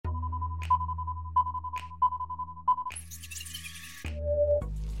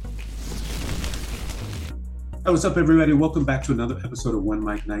Hey, what's up, everybody? Welcome back to another episode of One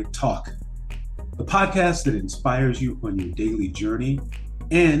Mic Night Talk, the podcast that inspires you on your daily journey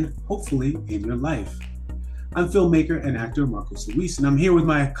and hopefully in your life. I'm filmmaker and actor Marcos Luis, and I'm here with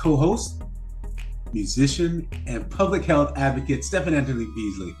my co-host, musician, and public health advocate Stephen A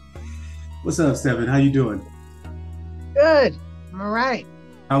Beasley. What's up, Stephen? How you doing? Good. I'm all right.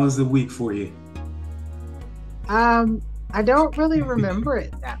 How was the week for you? I don't really remember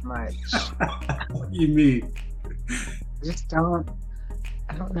it that much. What do you mean? I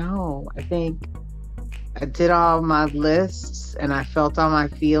don't know. I think I did all my lists and I felt all my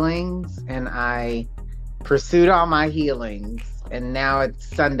feelings and I pursued all my healings. And now it's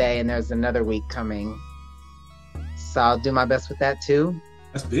Sunday and there's another week coming. So I'll do my best with that too.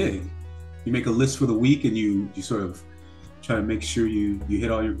 That's big. You make a list for the week and you sort of try to make sure you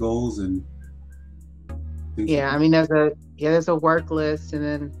hit all your goals and things. Yeah, I mean there's a work list, and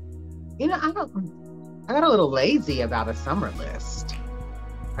then I got a little lazy about a summer list.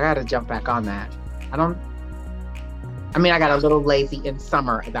 I got to jump back on that. I got a little lazy in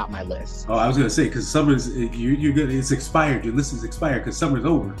summer about my list. Oh, I was gonna say, because summer's you're good. It's expired. Your list is expired because summer's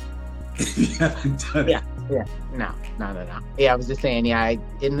over. You haven't done it. Yeah. No. Yeah, I was just saying. Yeah,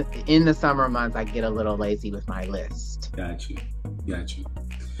 in the summer months, I get a little lazy with my list. Got you.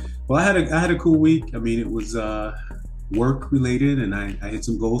 Well, I had a cool week. I mean, it was work related, and I hit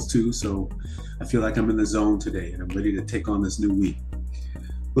some goals too. So I feel like I'm in the zone today, and I'm ready to take on this new week.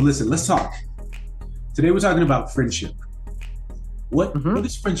 But listen, let's talk. Today we're talking about friendship. What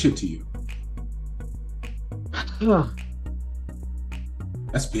is friendship to you?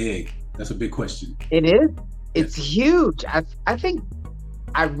 That's big. That's a big question. It is. It's huge. I think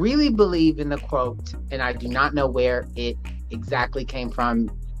I really believe in the quote, and I do not know where it exactly came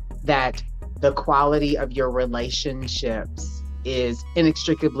from, that the quality of your relationships is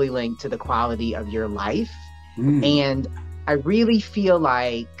inextricably linked to the quality of your life. And I really feel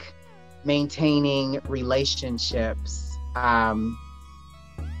like maintaining relationships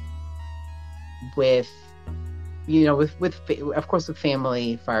with of course with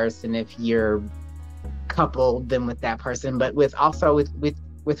family first, and if you're coupled then with that person, but with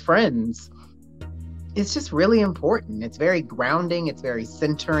friends, it's just really important. It's very grounding, it's very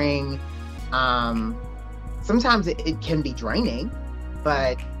centering. Sometimes it can be draining,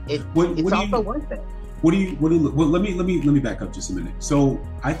 but it's also worth it. Let me back up just a minute. So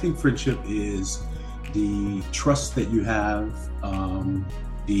I think friendship is the trust that you have,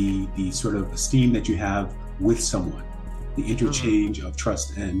 the sort of esteem that you have with someone, the interchange of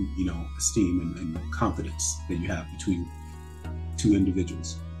trust and esteem and confidence that you have between two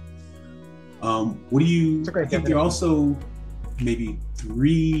individuals. I think there are also maybe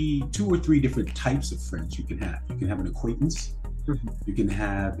two or three different types of friends you can have. You can have an acquaintance, you can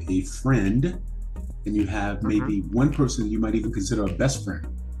have a friend, and you have maybe one person you might even consider a best friend,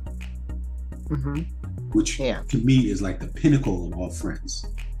 which to me is like the pinnacle of all friends.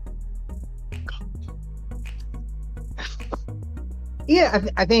 Yeah,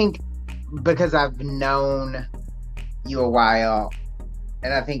 I think because I've known you a while,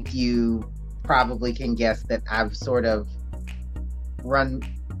 and I think you probably can guess that I've sort of run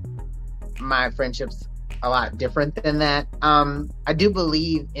my friendships a lot different than that. I do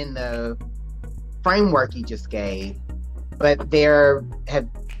believe in the framework you just gave, but there have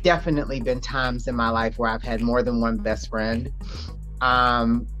definitely been times in my life where I've had more than one best friend.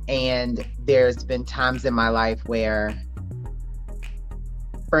 And there's been times in my life where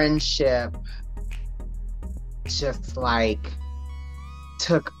friendship just like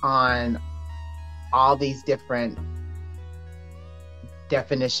took on all these different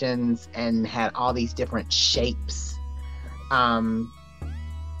definitions and had all these different shapes.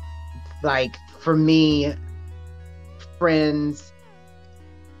 Like for me, friends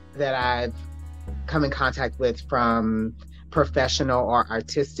that I've come in contact with from professional or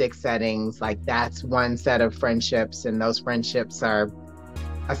artistic settings, like that's one set of friendships, and those friendships are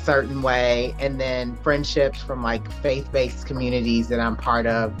a certain way. And then friendships from like faith-based communities that I'm part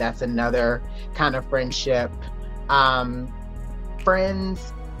of, that's another kind of friendship.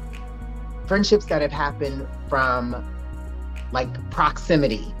 Friendships that have happened from like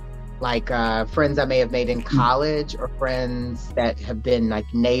proximity, like friends I may have made in college, or friends that have been like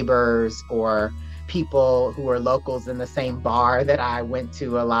neighbors, or people who are locals in the same bar that I went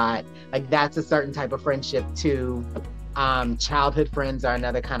to a lot. Like that's a certain type of friendship too. Childhood friends are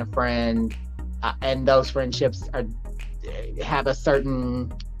another kind of friend, and those friendships have a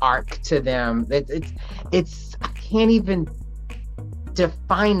certain arc to them. It's I can't even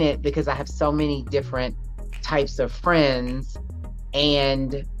define it because I have so many different types of friends,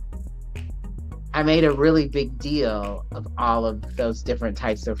 and I made a really big deal of all of those different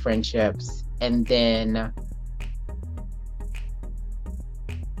types of friendships. And then,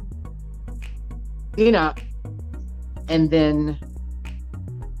 you know, and then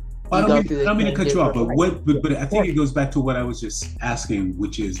I you don't go mean, through I the don't mean to cut changes you off, of but like, but I think it goes back to what I was just asking,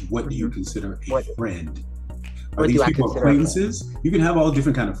 which is, what do you mhm. consider a what friend? Are what these do I people consider a friend? acquaintances? You can have all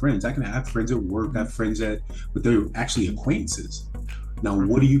different kind of friends. I can have friends at work, I Mhm. have friends but they're actually acquaintances. Now,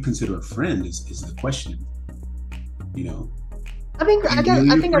 what do Mhm. you consider a friend is the question, you know? Are I you guess really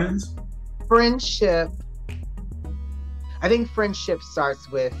I your think a friends? friendship. I think friendship starts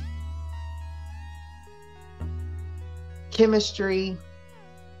with chemistry,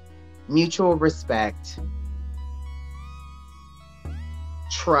 mutual respect,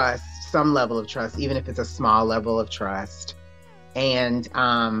 trust, some level of trust, even if it's a small level of trust, and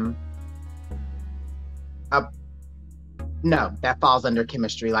a, no, that falls under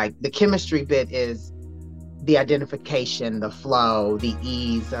chemistry. Like the chemistry bit is the identification, the flow, the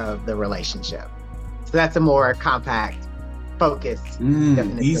ease of the relationship. So that's a more compact, focused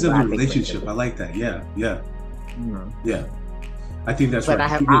definition Ease of of what the I think friendship relationship. is. I like that. Yeah, yeah, Mhm. yeah. I think that's But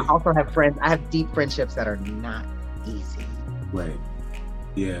right. I also have friends. I have deep friendships that are not easy Right.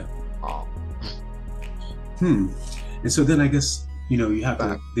 Yeah. at all. Hmm. And so then I guess, you have to,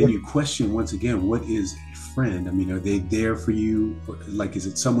 But then you question once again, what is a friend? I mean, are they there for you? Like, is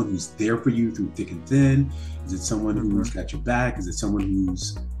it someone who's there for you through thick and thin? Is it someone who's mhm. got your back? Is it someone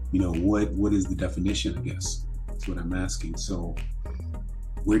who's, what is the definition, I guess? That's what I'm asking. So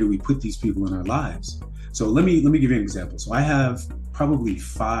where do we put these people in our lives? So let me give you an example. So I have probably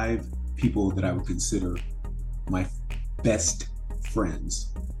 5 people that I would consider my best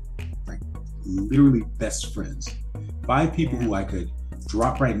friends, like literally best friends. 5 people Yeah. who I could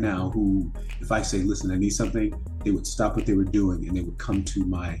drop right now, who, if I say, listen, I need something, they would stop what they were doing and they would come to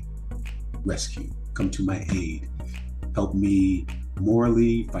my rescue, come to my aid, help me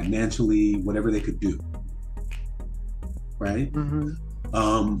morally, financially, whatever they could do. Right? Hmm.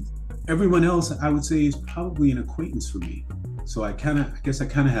 Um, Everyone else, I would say, is probably an acquaintance for me. So I guess I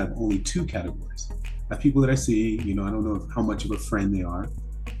kind of have only 2 categories. I have people that I see, I don't know how much of a friend they are,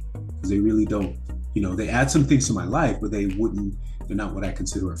 because they really don't, they add some things to my life, but they're not what I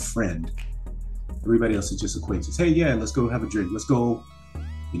consider a friend. Everybody else is just acquaintances. Hey, yeah, let's go have a drink. Let's go,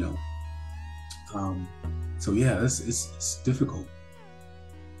 you know. Um, so yeah, it's difficult.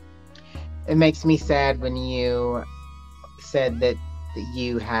 It makes me sad when you said that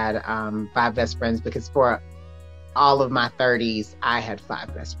you had 5 best friends, because for all of my 30s, I had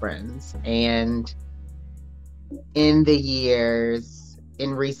 5 best friends. And in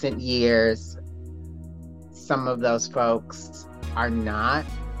recent years, some of those folks are not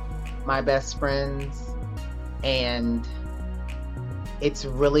my best friends. And it's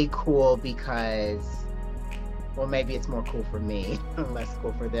really cool because, well, maybe it's more cool for me, less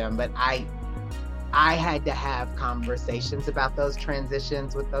cool for them, but I had to have conversations about those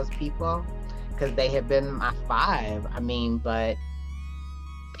transitions with those people because they have been my 5. I mean, but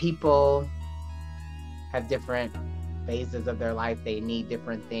people have different phases of their life. They need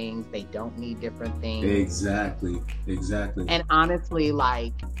different things. They don't need different things. Exactly. And honestly,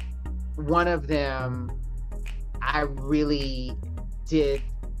 like, one of them, I really did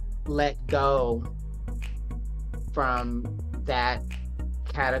let go from that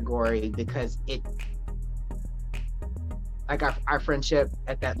category because our friendship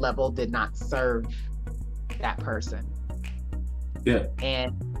at that level did not serve that person. Yeah.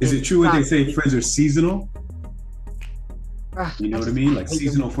 And Is it true what they say, friends are seasonal? You know what I mean? Like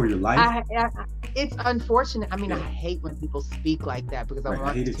seasonal for your life? It's unfortunate. I mean, Yeah. I hate when people speak like that because I Right. I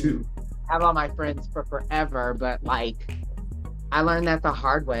want hate it to too. have all my friends for forever, but like, I learned that the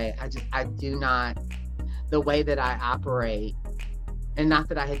hard way. I do not, the way that I operate, and not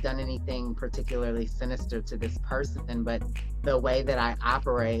that I had done anything particularly sinister to this person, but the way that I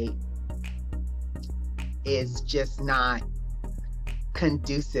operate is just not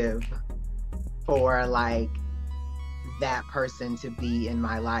conducive for like that person to be in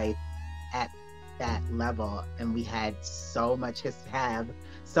my life at that level. And we had so much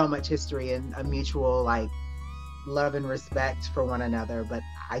history and a mutual like love and respect for one another, but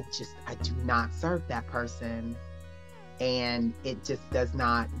I do not serve that person, and it just does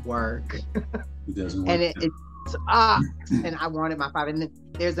not work. It doesn't And work. it sucks. And I wanted my 5. And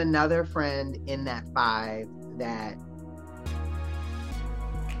there's another friend in that 5 that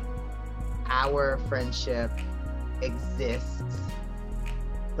our friendship exists,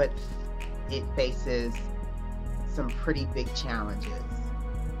 but it faces some pretty big challenges.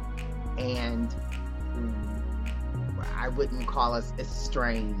 And I wouldn't call us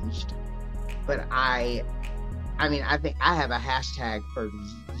estranged, but I mean, I think I have a hashtag for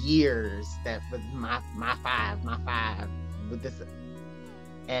years that was my five with this,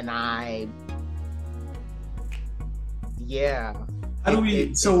 and yeah. How do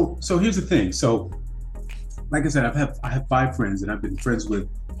we? So here's the thing. So, like I said, I have 5 friends, and I've been friends with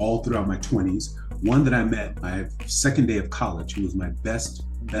all throughout my 20s. One that I met my second day of college, who was my best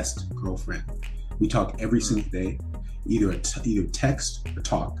girlfriend. We talk every single day, either text or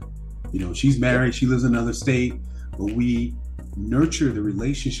talk. You know, she's married, she lives in another state, but we nurture the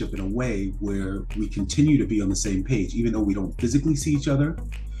relationship in a way where we continue to be on the same page, even though we don't physically see each other.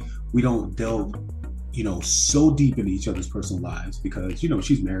 We don't delve, so deep into each other's personal lives because,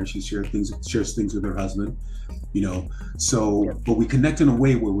 she's married, she shares things with her husband, but we connect in a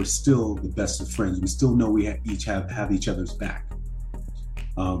way where we're still the best of friends. We still know we each have each other's back.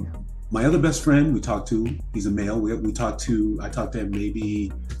 My other best friend we talk to, he's a male. I talk to him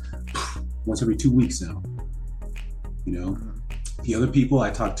maybe once every 2 weeks now. The other people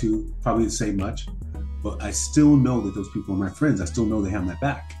I talk to probably the same much, but I still know that those people are my friends. I still know they have my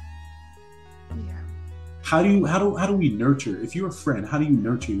back. Yeah. How do we nurture? If you're a friend, how do you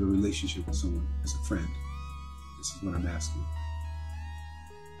nurture your relationship with someone as a friend? This is what I'm asking.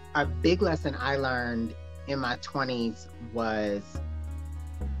 A big lesson I learned in my 20s was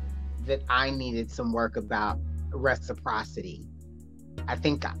that I needed some work about reciprocity. I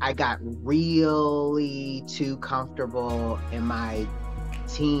think I got really too comfortable in my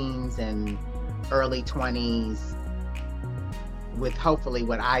teens and early 20s with hopefully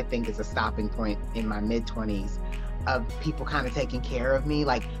what I think is a stopping point in my mid 20s of people kind of taking care of me.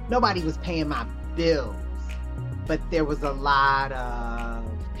 Like nobody was paying my bills, but there was a lot of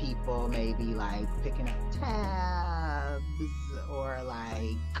people maybe like picking up tabs or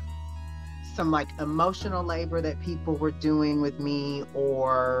like some like emotional labor that people were doing with me,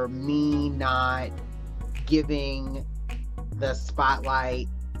 or me not giving the spotlight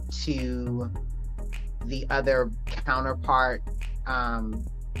to the other counterpart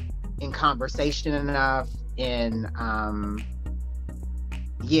in conversation enough. Do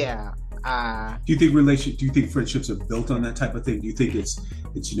you think friendships are built on that type of thing? Do you think it's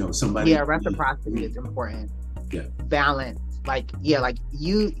somebody? Yeah, reciprocity is important. Yeah. Balance. It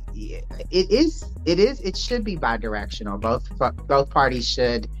should be bi-directional. Both parties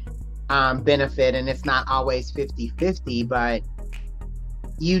should benefit, and it's not always 50-50, but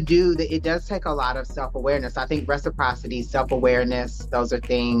it does take a lot of self-awareness. I think reciprocity, self-awareness, those are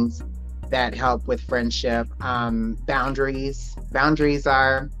things that help with friendship. Boundaries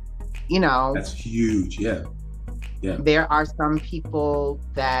are, that's huge. Yeah. There are some people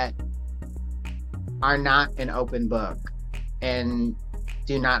that are not an open book and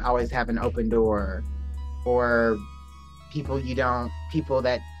do not always have an open door, or people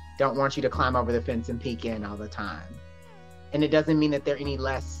that don't want you to climb over the fence and peek in all the time. And it doesn't mean that they're any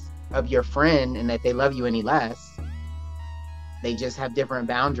less of your friend and that they love you any less. They just have different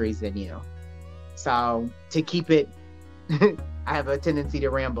boundaries than you. So to keep it, I have a tendency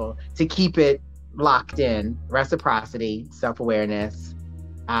to ramble, to keep it locked in, reciprocity, self-awareness,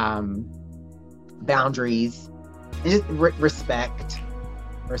 boundaries, and just respect.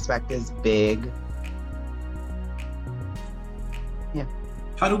 Respect is big. Yeah.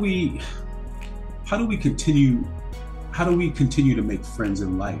 How do we continue to make friends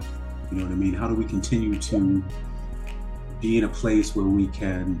in life? You know what I mean? How do we continue to be in a place where we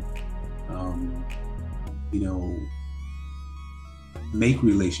can, make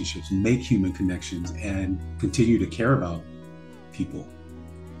relationships, make human connections, and continue to care about people?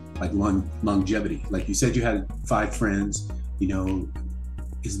 Like longevity. Like you said, you had 5 friends. Did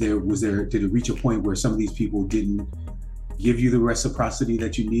it reach a point where some of these people didn't give you the reciprocity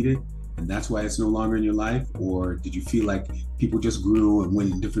that you needed, and that's why it's no longer in your life? Or did you feel like people just grew and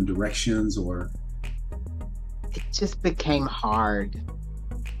went in different directions? Or it just became hard.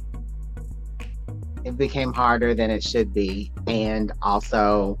 It became harder than it should be. And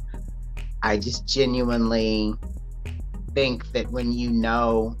also, I just genuinely think that when you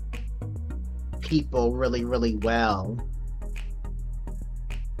know people really, really well,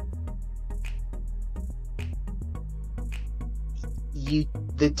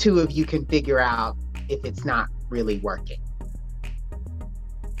 the two of you can figure out if it's not really working.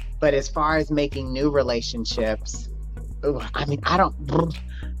 But as far as making new relationships, I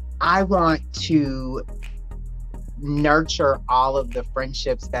want to nurture all of the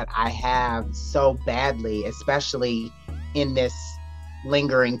friendships that I have so badly, especially in this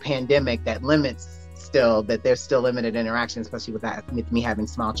lingering pandemic that there's still limited interaction, especially with me having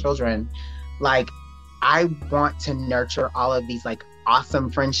small children. Like, I want to nurture all of these like awesome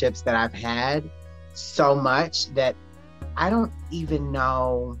friendships that I've had so much that I don't even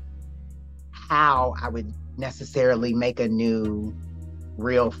know how I would necessarily make a new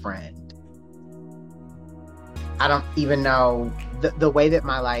real friend. I don't even know the way that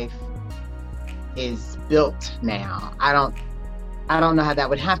my life is built now. I don't know how that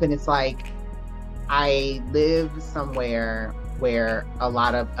would happen. It's like I live somewhere where a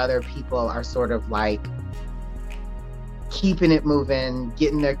lot of other people are sort of like keeping it moving,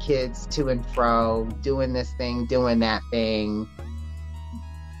 getting their kids to and fro, doing this thing, doing that thing.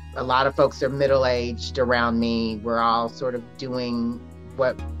 A lot of folks are middle-aged around me. We're all sort of doing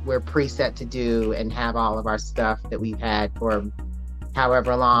what we're preset to do and have all of our stuff that we've had for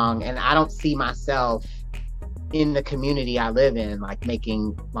however long. And I don't see myself in the community I live in, like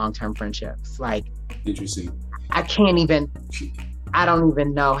making long-term friendships. Like, interesting. I don't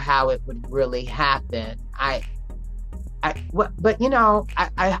even know how it would really happen. But you know,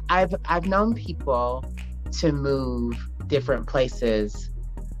 I've known people to move different places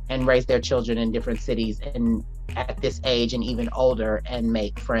and raise their children in different cities and at this age and even older and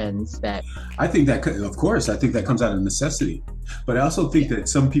make friends that I think that, of course, I think that comes out of necessity. But I also think that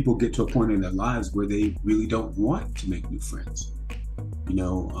some people get to a point in their lives where they really don't want to make new friends. You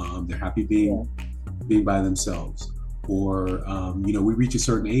know, they're happy being by themselves. Or, you know, we reach a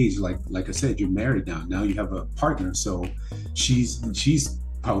certain age, like I said, you're married now. Now you have a partner, so she's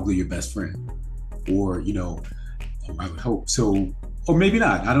probably your best friend. Or, you know, I would hope so. Or maybe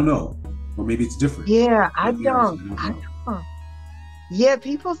not. I don't know. Or maybe it's different. Yeah, I don't. Yeah,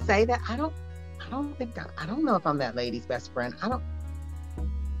 people say that. I don't know if I'm that lady's best friend.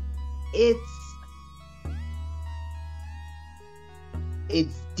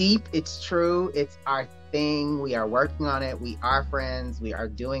 It's deep. It's true. It's our thing. We are working on it. We are friends. We are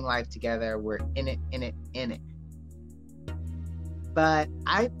doing life together. We're in it. But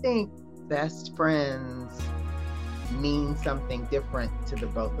I think best friends mean something different to the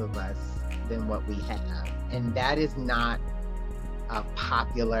both of us than what we have. And that is not a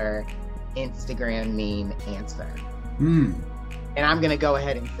popular Instagram meme answer. And I'm going to go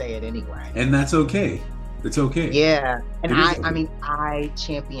ahead and say it anyway. And that's okay. It's okay. Yeah. And I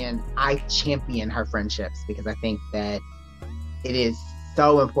champion her friendships because I think that it is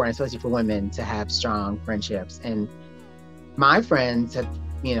so important, especially for women, to have strong friendships. And my friends have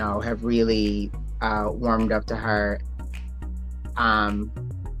really warmed up to her.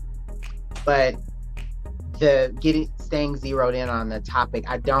 But staying zeroed in on the topic,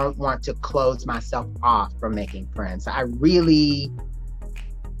 I don't want to close myself off from making friends. I really,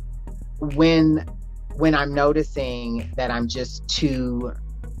 when I'm noticing that I'm just too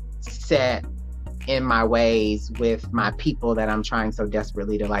set in my ways with my people that I'm trying so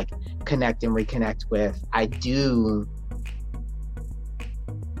desperately to like connect and reconnect with, I do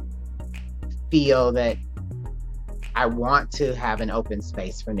feel that I want to have an open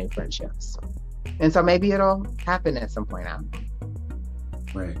space for new friendships. And so maybe it'll happen at some point.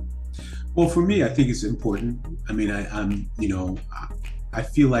 Right. Well, for me, I think it's important. I mean, I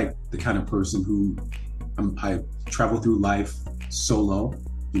feel like the kind of person who I travel through life solo.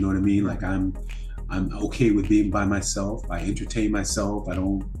 You know what I mean? Like I'm okay with being by myself. I entertain myself. I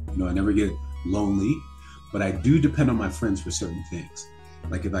don't, I never get lonely, but I do depend on my friends for certain things.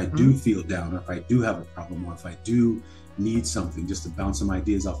 Like if I do feel down, or if I do have a problem, or if I do need something just to bounce some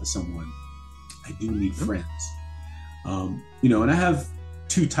ideas off of someone, I do need friends. And I have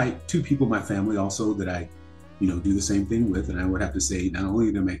two people in my family also that I, do the same thing with. And I would have to say, not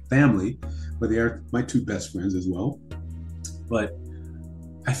only they're my family, but they are my two best friends as well. But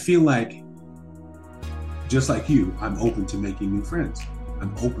I feel like, just like you, I'm open to making new friends.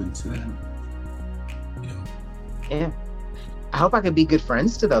 I'm open to that. Yeah. I hope I could be good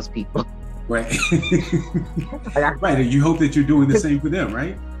friends to those people. Right. Right. And you hope that you're doing the same for them,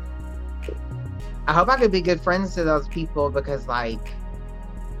 right? I hope I could be good friends to those people because, like,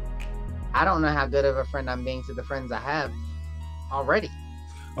 I don't know how good of a friend I'm being to the friends I have already.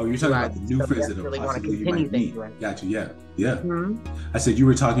 Oh, you're talking about the new friends that are possibly you might meet. Gotcha. Yeah. Mm-hmm. I said you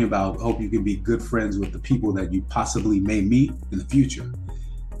were talking about hope you can be good friends with the people that you possibly may meet in the future.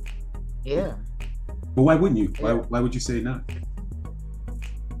 Yeah. But why wouldn't you? Yeah. Why would you say not?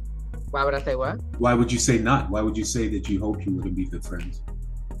 Why would I say what? Why would you say not? Why would you say that you hope you wouldn't be good friends?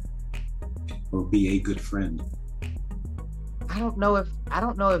 Or be a good friend? I don't know if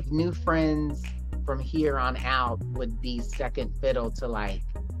new friends from here on out would be second fiddle to like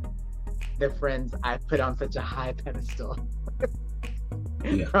the friends I put on such a high pedestal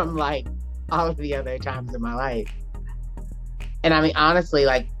from like all of the other times in my life. And I mean, honestly,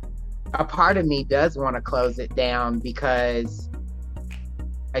 like a part of me does want to close it down because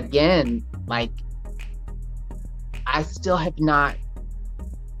again, like, I still have not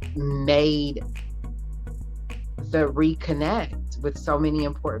made the reconnect with so many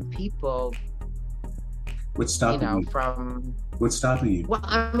important people. What's stopping you? From What's stopping you? Well,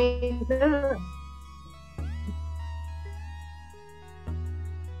 I mean,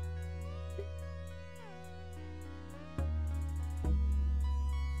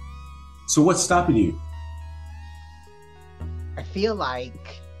 so what's stopping you? I feel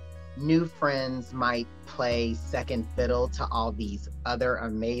like new friends might play second fiddle to all these other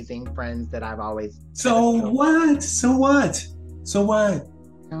amazing friends that I've always. So what? So what? So what?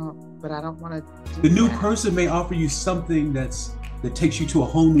 No, but I don't want to. The new person may offer you something that takes you to a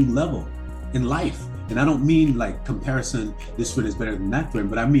whole new level in life. And I don't mean like comparison, this friend is better than that friend,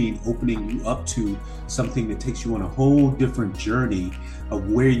 but I mean opening you up to something that takes you on a whole different journey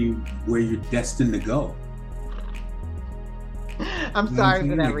of where you're destined to go. I'm sorry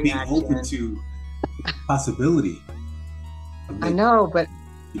for that like reaction. Being open to possibility. I know, but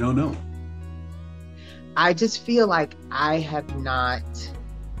you don't know. I just feel like I have not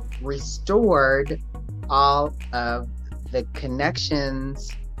restored all of the connections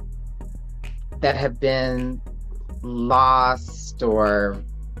that have been lost or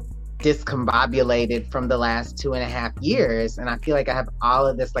discombobulated from the last 2.5 years. And I feel like I have all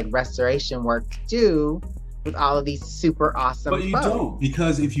of this like restoration work to do with all of these super awesome But you folks. don't,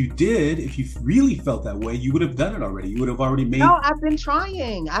 because if you really felt that way, you would have done it already. You would have already made. No, I've been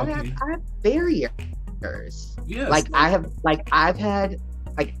trying. I have barriers. Yes.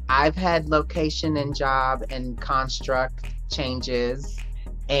 I've had location and job and construct changes,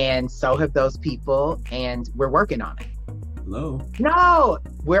 and so have those people, and we're working on it. Hello? No,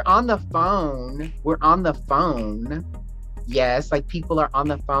 we're on the phone. Yes, like people are on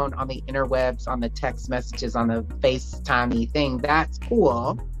the phone, on the interwebs, on the text messages, on the FaceTime thing. That's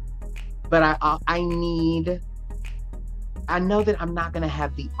cool. But I know that I'm not going to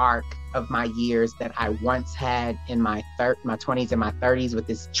have the arc of my years that I once had in my 20s and my 30s with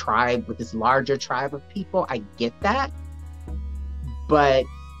this tribe, with this larger tribe of people. I get that. But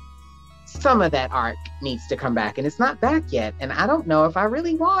some of that arc needs to come back, and it's not back yet. And I don't know if I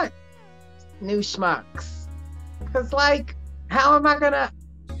really want new schmucks. Because, like, how am I going to...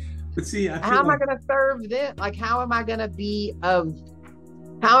 But see, how am I going to serve them? Like, how am I going to be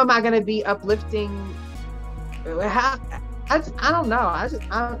uplifting? I don't know. I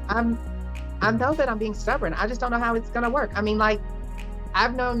know that I'm being stubborn. I just don't know how it's gonna work. I mean, like,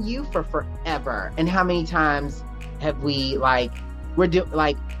 I've known you for forever, and how many times have we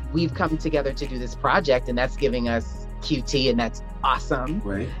we've come together to do this project, and that's giving us QT, and that's awesome.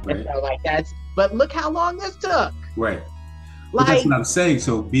 Right. And so, but look how long this took. Right. But that's what I'm saying.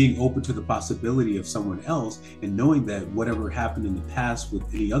 So being open to the possibility of someone else and knowing that whatever happened in the past with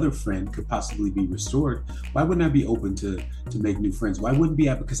any other friend could possibly be restored, why wouldn't I be open to make new friends? Why wouldn't be?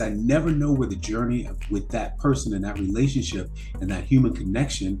 Because I never know where the journey with that person and that relationship and that human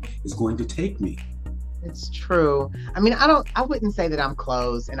connection is going to take me. It's true. I mean, I wouldn't say that I'm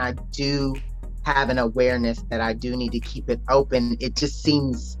closed, and I do have an awareness that I do need to keep it open. It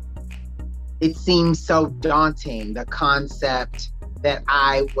seems so daunting, the concept that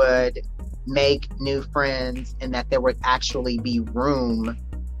I would make new friends and that there would actually be room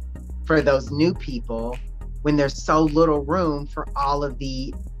for those new people when there's so little room for all of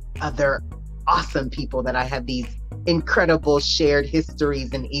the other awesome people that I have these incredible shared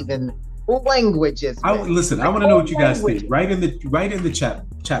histories and even languages. I want to know what you guys think. Write in the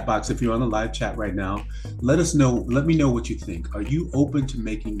chat box if you're on the live chat right now. Let me know what you think. Are you open to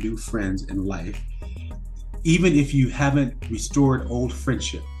making new friends in life, even if you haven't restored old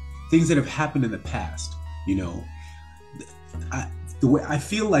friendship, things that have happened in the past? You know, the way I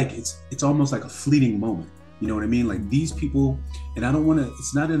feel like it's almost like a fleeting moment. You know what I mean? Like these people, and I don't want to.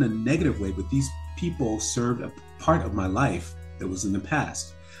 It's not in a negative way, but these people served a part of my life that was in the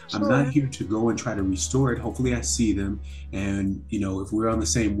past. Sure. I'm not here to go and try to restore it. Hopefully I see them. And, you know, if we're on the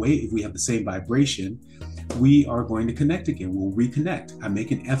same wave, if we have the same vibration, we are going to connect again. We'll reconnect. I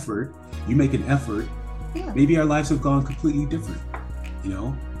make an effort. You make an effort. Yeah. Maybe our lives have gone completely different. You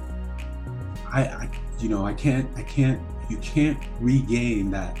know, you can't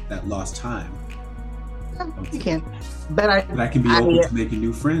regain that lost time. You can't. But I can be open to making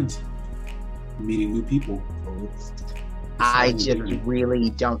new friends, meeting new people. I just really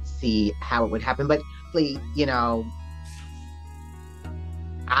don't see how it would happen. But, you know,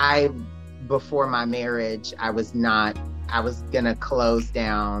 before my marriage, I was going to close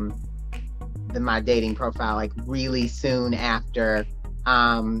down my dating profile, like really soon after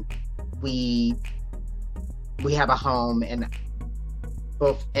we have a home, and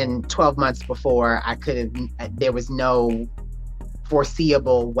and 12 months before, there was no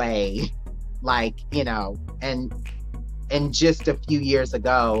foreseeable way, like, and just a few years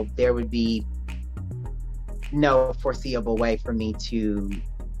ago, there would be no foreseeable way for me to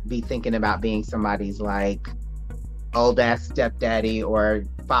be thinking about being somebody's like old ass stepdaddy or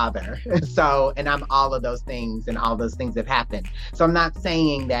father. So, and I'm all of those things, and all those things have happened. So I'm not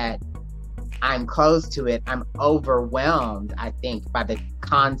saying that I'm close to it. I'm overwhelmed, I think, by the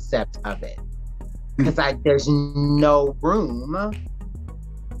concept of it. Because there's no room.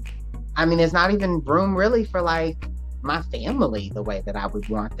 I mean, there's not even room really for like my family the way that I would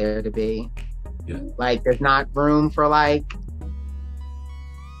want there to be. Yeah. Like, there's not room for like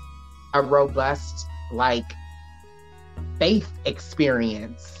a robust like faith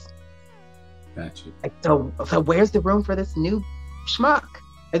experience. Gotcha. Like, so where's the room for this new schmuck?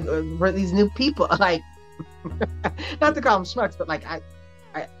 For these new people? Like, not to call them schmucks, but like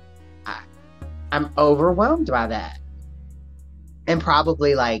I'm overwhelmed by that, and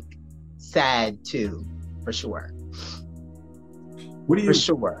probably like sad too, for sure. What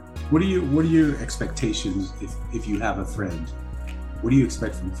are your expectations if you have a friend? What do you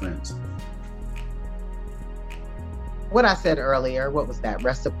expect from friends? What I said earlier, what was that?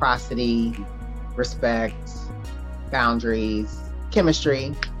 Reciprocity, respect, boundaries,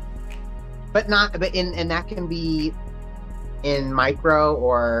 chemistry, but that can be in micro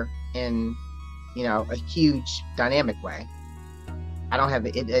or in, a huge dynamic way. I don't have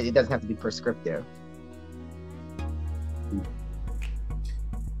it doesn't have to be prescriptive.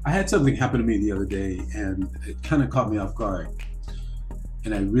 I had something happen to me the other day, and it kind of caught me off guard,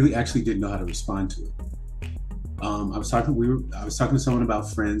 and I really actually didn't know how to respond to it. I was talking to someone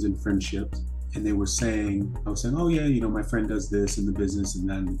about friends and friendships, and I was saying, oh yeah, my friend does this in the business and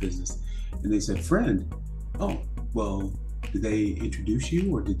that in the business. And they said, friend? Oh, well, did they introduce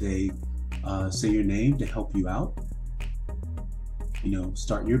you, or did they say your name to help you out?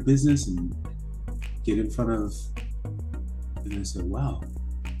 Start your business and get in front of, and I said, wow,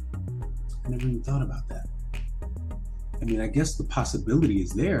 I never even thought about that. I mean, I guess the possibility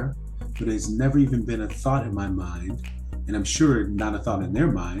is there, but it's never even been a thought in my mind. And I'm sure not a thought in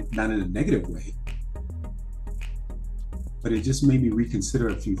their mind, not in a negative way. But it just made me reconsider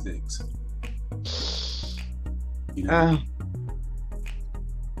a few things.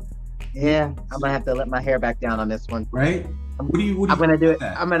 Yeah, I'm gonna have to let my hair back down on this one. Right? I'm gonna do it.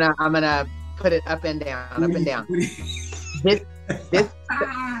 I'm gonna put it up and down, up and down.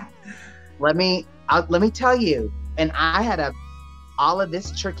 Let me tell you. And I had all of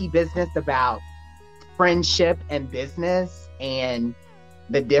this tricky business about friendship and business, and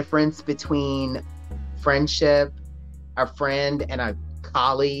the difference between friendship, a friend and a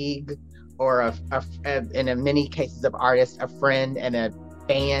colleague, or in many cases of artists, a friend and a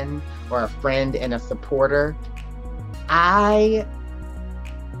fan, or a friend and a supporter. I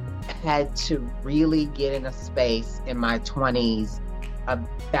had to really get in a space in my 20s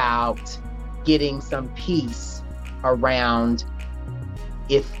about getting some peace around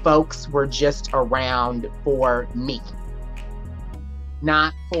if folks were just around for me,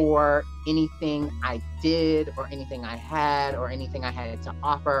 not for anything I did or anything I had or anything I had to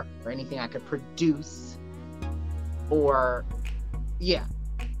offer or anything I could produce, or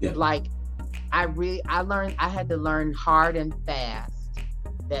like I had to learn hard and fast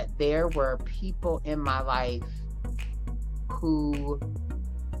that there were people in my life who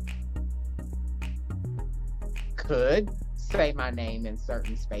could say my name in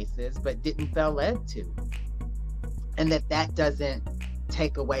certain spaces, but didn't feel led to. And that doesn't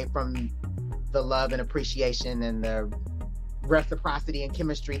take away from the love and appreciation and the reciprocity and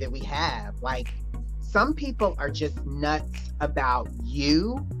chemistry that we have. Like, some people are just nuts about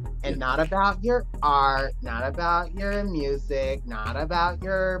you and not about your art, not about your music, not about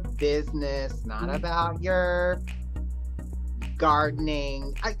your business, not about your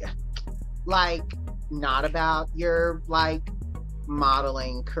gardening. Not about your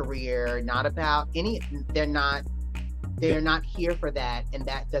modeling career, not about they're not here for that, and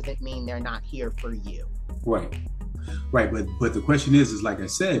that doesn't mean they're not here for you. Right. But the question is like I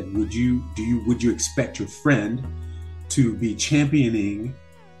said, would you expect your friend to be championing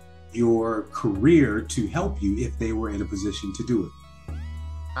your career to help you if they were in a position to do it?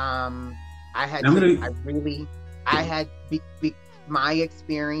 My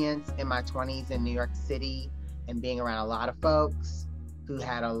experience in my 20s in New York City and being around a lot of folks who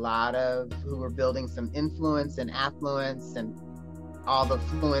were building some influence and affluence and all the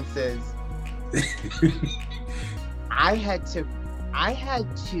fluences. I had to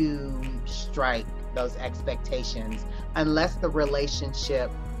strike those expectations unless the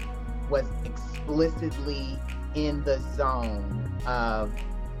relationship was explicitly in the zone of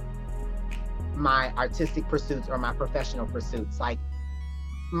my artistic pursuits or my professional pursuits. Like,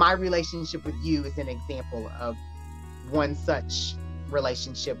 my relationship with you is an example of one such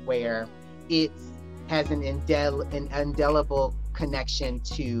relationship where it has an indelible connection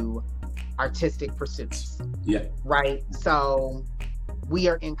to artistic pursuits. Yeah. Right? So we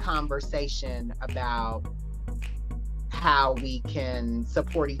are in conversation about how we can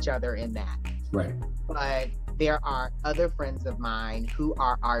support each other in that. Right. But there are other friends of mine who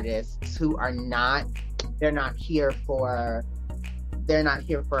are artists who are not, they're not here for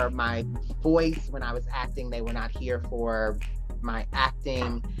my voice when I was acting. They were not here for my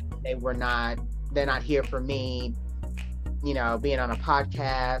acting. They're not here for me, being on a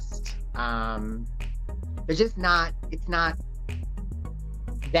podcast. They're just not, it's not,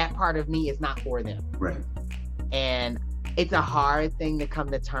 that part of me is not for them. Right. And it's a hard thing to come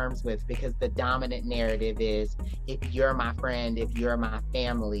to terms with, because the dominant narrative is, if you're my friend, if you're my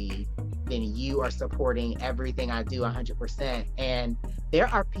family, then you are supporting everything I do 100%. And there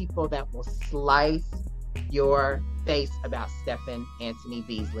are people that will slice your face about Stephen Anthony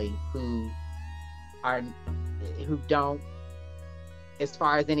Beasley who don't, as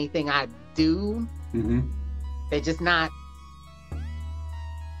far as anything I do, they're just not,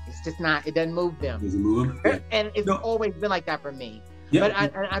 it's just not, it doesn't move them. Doesn't move them? Yeah. And it's always been like that for me. Yeah,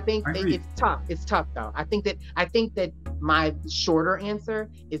 but I think it's tough. It's tough though. I think that my shorter answer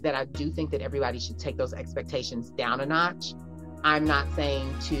is that I do think that everybody should take those expectations down a notch. I'm not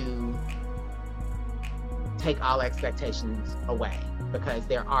saying to take all expectations away, because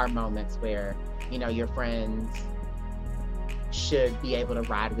there are moments where, your friends should be able to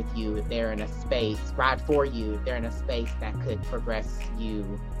ride with you if they're in a space, ride for you if they're in a space that could progress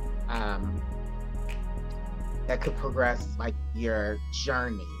you, that could progress like your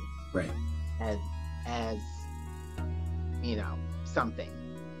journey, right? As something.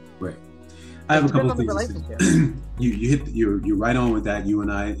 Right. I have a couple of things to say. You're right on with that. You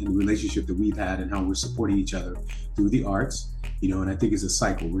and I, in the relationship that we've had and how we're supporting each other through the arts, and I think it's a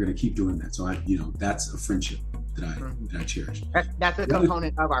cycle. We're going to keep doing that. So that's a friendship that I cherish. That's a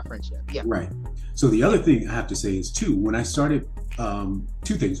component of our friendship. Yeah. Right. So the other thing I have to say is too, when I started,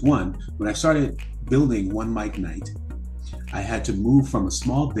 two things. One, when I started building One Mic Night, I had to move from a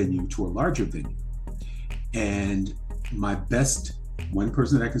small venue to a larger venue. And one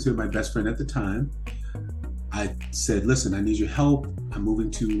person that I considered my best friend at the time, I said, listen, I need your help. I'm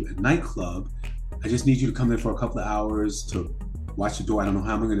moving to a nightclub. I just need you to come in for a couple of hours to watch the door. I don't know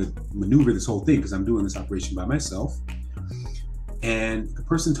how I'm going to maneuver this whole thing because I'm doing this operation by myself. And the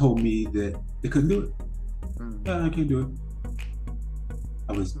person told me that they couldn't do it. I can't do it.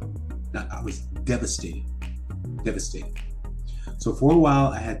 I was devastated. So for a while,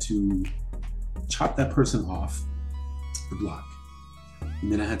 I had to chop that person off the block.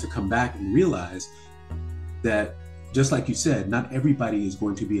 And then I had to come back and realize that, just like you said, not everybody is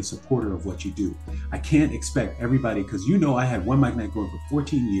going to be a supporter of what you do. I can't expect everybody, because I had One Mic Night going for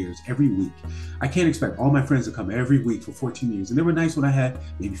 14 years every week. I can't expect all my friends to come every week for 14 years. And they were nice when I had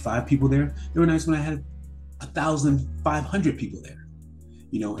maybe 5 people there. They were nice when I had 1,500 people there.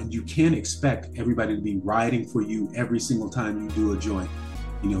 And you can't expect everybody to be riding for you every single time you do a joint,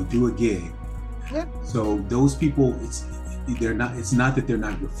 do a gig. Yep. So those people, it's not that they're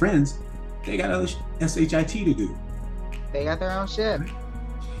not your friends. They got other SHIT to do. They got their own shit.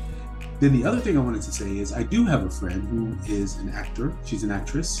 Then the other thing I wanted to say is I do have a friend who is an actor. She's an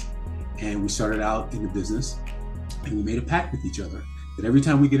actress. And we started out in the business, and we made a pact with each other that every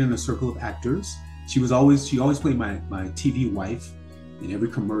time we get in a circle of actors, she always played my TV wife in every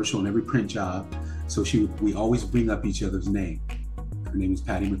commercial and every print job. So we always bring up each other's name. Her name is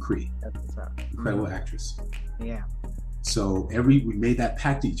Patty McCree. That's what's up. Incredible actress. Yeah. So we made that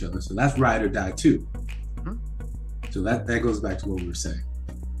pact to each other. So that's ride or die too. So that goes back to what we were saying.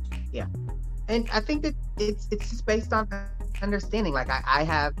 Yeah. And I think that it's just based on understanding. Like I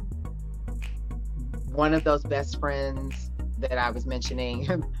have one of those best friends that I was mentioning,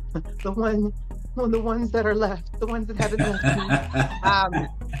 the ones that are left, the ones that haven't left me.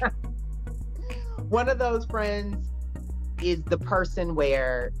 One of those friends is the person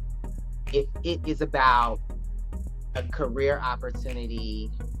where if it is about a career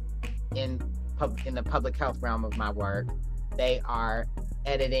opportunity in the public health realm of my work, they are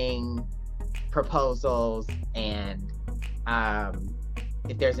editing proposals, and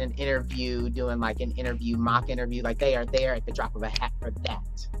if there's an interview, doing like an interview, mock interview, like they are there at the drop of a hat for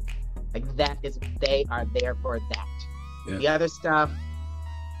that. Like they are there for that. Yeah. The other stuff,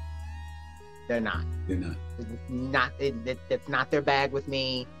 They're not. They're not. That's not their bag with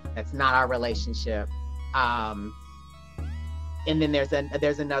me. That's not our relationship. And then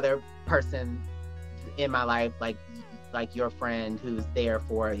there's another person in my life, like your friend, who's there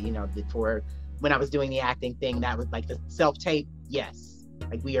for, for when I was doing the acting thing. That was like the self-tape. Yes,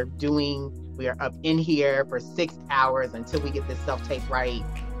 like we are up in here for 6 hours until we get this self-tape right,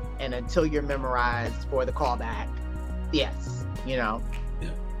 and until you're memorized for the callback. Yes, Yeah.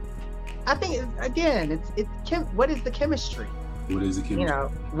 I think what is the chemistry? What is the chemistry?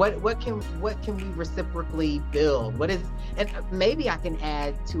 What can we reciprocally build? And maybe I can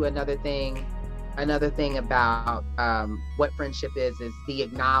add to another thing about what friendship is the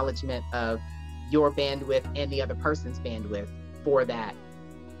acknowledgement of your bandwidth and the other person's bandwidth for that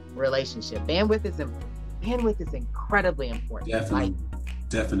relationship. Bandwidth is incredibly important.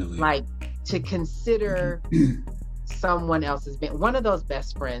 Definitely. Like to consider someone else's one of those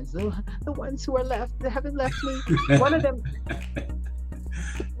best friends, the ones who are left that haven't left me.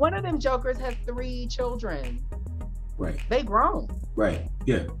 One of them jokers has 3 children. Right. They grown. Right.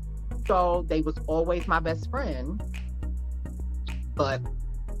 Yeah. So they was always my best friend, but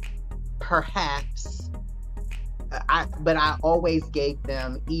perhaps I always gave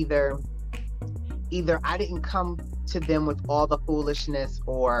them either I didn't come to them with all the foolishness,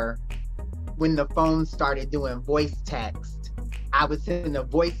 or when the phone started doing voice text, I would send a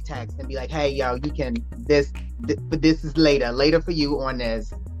voice text and be like, hey, yo, you can, but this is later for you on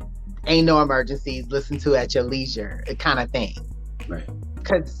this. Ain't no emergencies, listen to at your leisure, kind of thing. Right.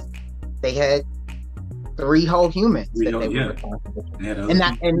 Because they had 3 whole humans that they were responsible for. They had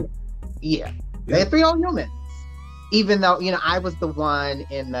 3 whole humans. Even though, I was the one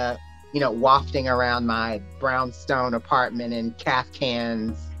in the, wafting around my brownstone apartment in calf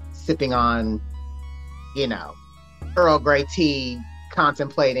cans, sipping on, Earl Grey tea,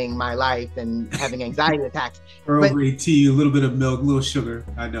 contemplating my life and having anxiety attacks. Earl Grey tea, a little bit of milk, a little sugar.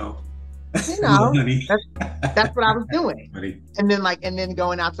 I know. Honey. That's what I was doing. Honey. And then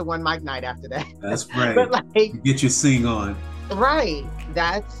going out to one mic night after that. That's right. But get your sing on. Right.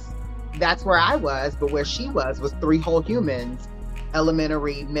 That's where I was, but where she was 3 whole humans,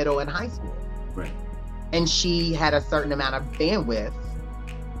 elementary, middle, and high school. Right. And she had a certain amount of bandwidth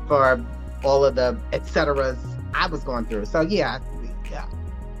for all of the et ceteras I was going through. So yeah.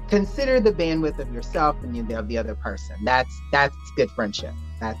 Consider the bandwidth of yourself and of the other person. That's good friendship.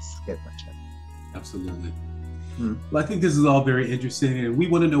 That's good friendship. Absolutely. Well, I think this is all very interesting, and we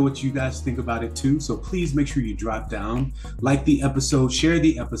want to know what you guys think about it too. So please make sure you drop down, like the episode, share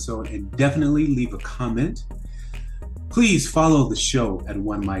the episode, and definitely leave a comment. Please follow the show at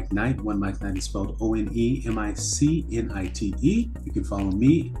One Mic Night. One Mic Night is spelled ONEMICNITE. You can follow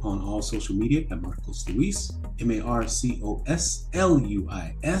me on all social media at Marcos Luis,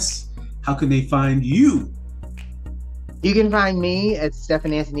 MARCOSLUIS. How can they find you? You can find me at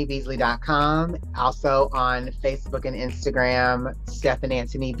StephenAnthonyBeasley.com. Also on Facebook and Instagram, Stephen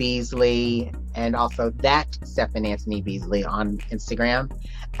Anthony Beasley, and also that Stephen Anthony Beasley on Instagram.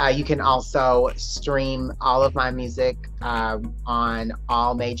 You can also stream all of my music on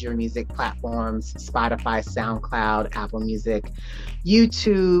all major music platforms: Spotify, SoundCloud, Apple Music,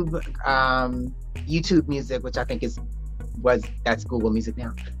 YouTube Music, which I think that's Google Music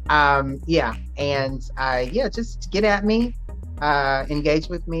now. Just get at me, engage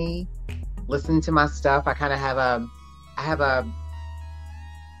with me, listen to my stuff. I kind of have a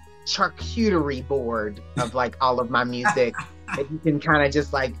charcuterie board of all of my music that you can kind of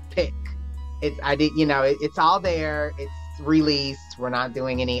just pick. It's all there. It's released. We're not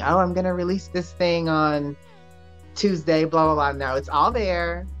doing any, I'm going to release this thing on Tuesday, blah, blah, blah. No, it's all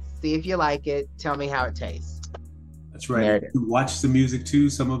there. See if you like it. Tell me how it tastes. That's right. You watch the music too.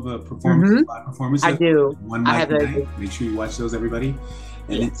 Some of the performances, live performances. I do. One Mic Night. Make sure you watch those, everybody.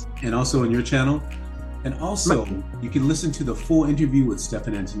 And and also on your channel. And also, you can listen to the full interview with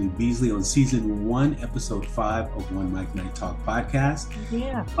Stephen Anthony Beasley on season 1, episode 5 of One Mic Night Talk podcast.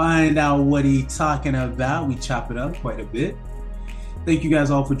 Yeah. Find out what he's talking about. We chop it up quite a bit. Thank you guys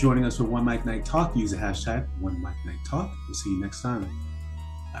all for joining us for One Mic Night Talk. Use the hashtag One Mic Night Talk. We'll see you next time.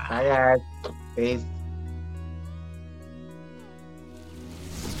 Bye guys. Peace.